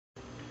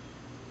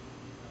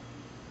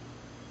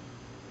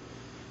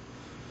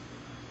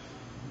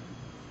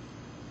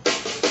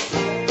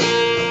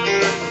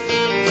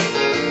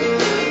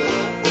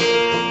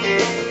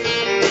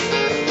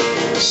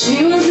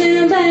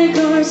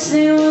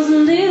say it was a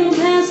little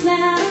past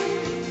 9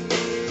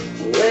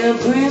 when a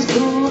prince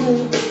pulled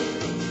up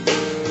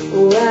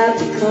right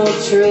the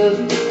country.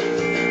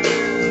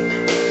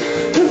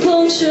 Her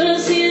folks should have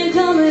seen it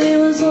coming, it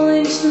was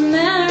only just a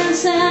matter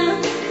of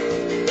time.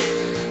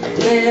 I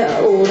played it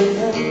old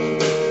enough,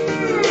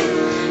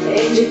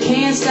 and you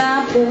can't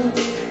stop her.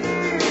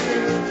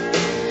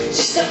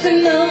 She stuck her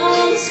nose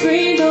on the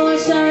screen door,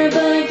 sorry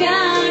but I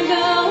gotta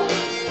go.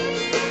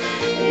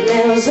 And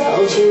that was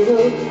all she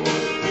wrote.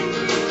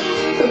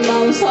 Her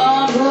mom's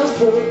heart was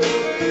broke,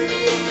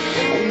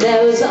 and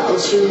that was all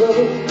she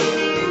wrote.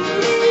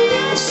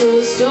 So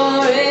the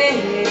story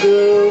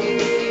goes.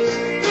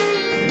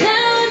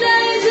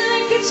 Nowadays in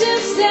the kitchen,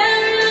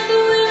 staring out the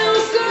window,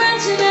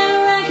 scratching and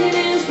racking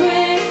his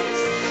brains.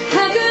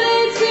 How could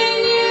 18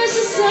 years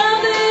to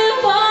something and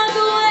walk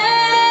away?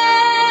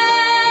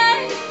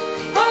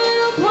 Our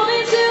little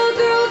ponytail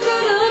girl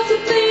grew up to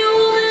be a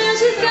woman, and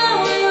she's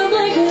gone in a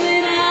blink of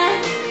an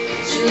eye.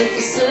 She left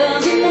the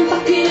suds in the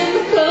bucket and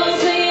the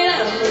clothes hanging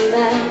out of the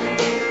light.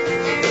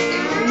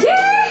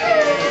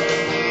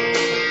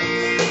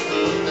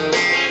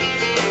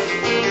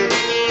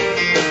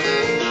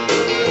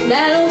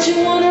 Now don't you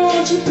wonder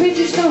what your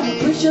preacher's gonna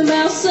preach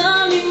about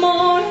Sunday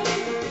morning?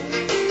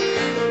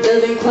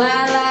 Nothing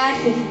quite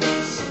like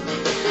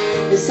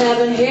this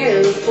happened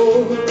here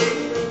before.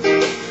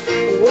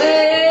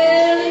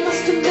 Well, it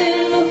must have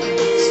been a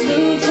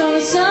smooth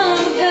talking son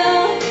of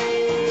God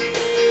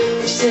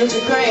who sent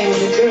your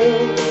granny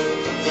girl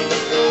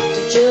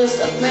to just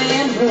a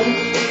man her.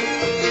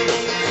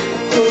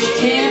 Of course you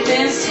can't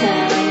miss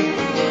time,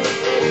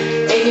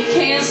 and you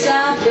can't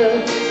stop her.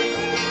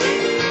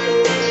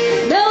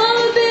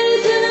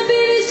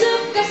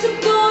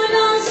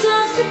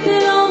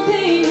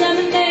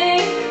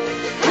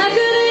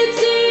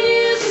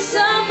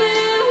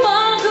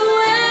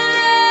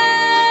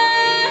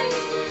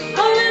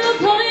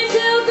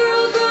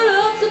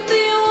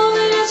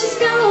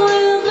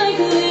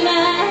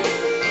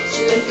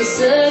 The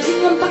suds in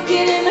the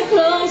bucket and the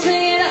clothes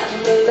hanging out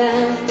of the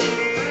light.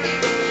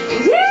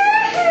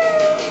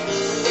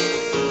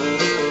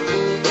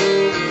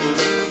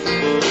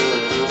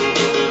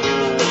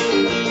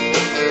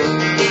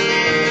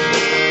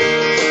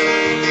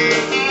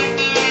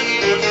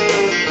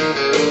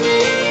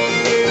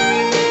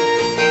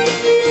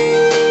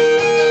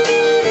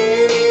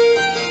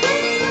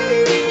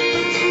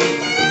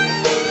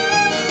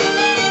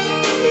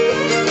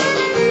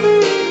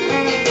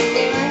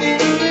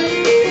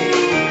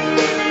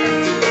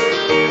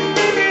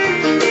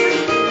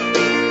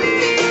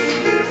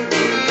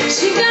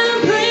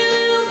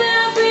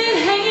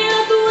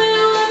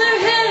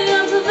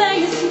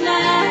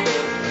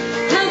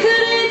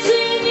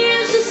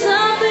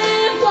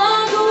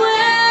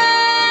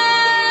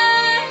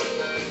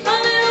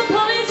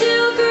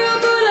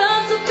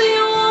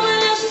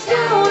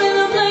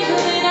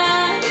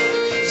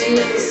 She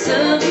left the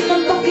suds in the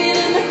bucket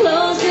and the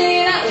clothes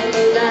hanging out of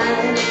the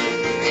light.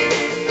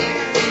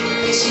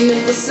 She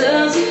left the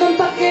suds in the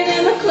bucket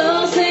and the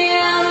clothes hanging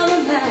out of the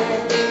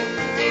light.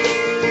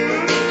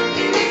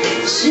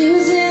 She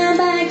was in a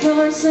back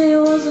yard, say it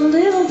was a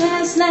little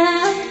past 9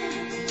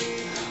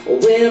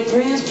 when a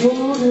prince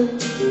pulled up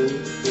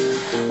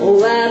a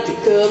white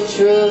pickup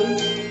truck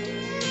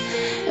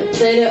and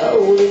played it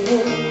old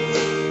enough,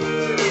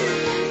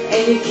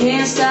 and you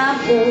can't stop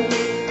her.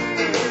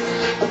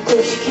 Of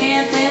course you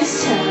can't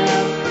this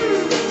time,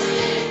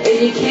 and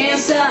you can't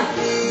stop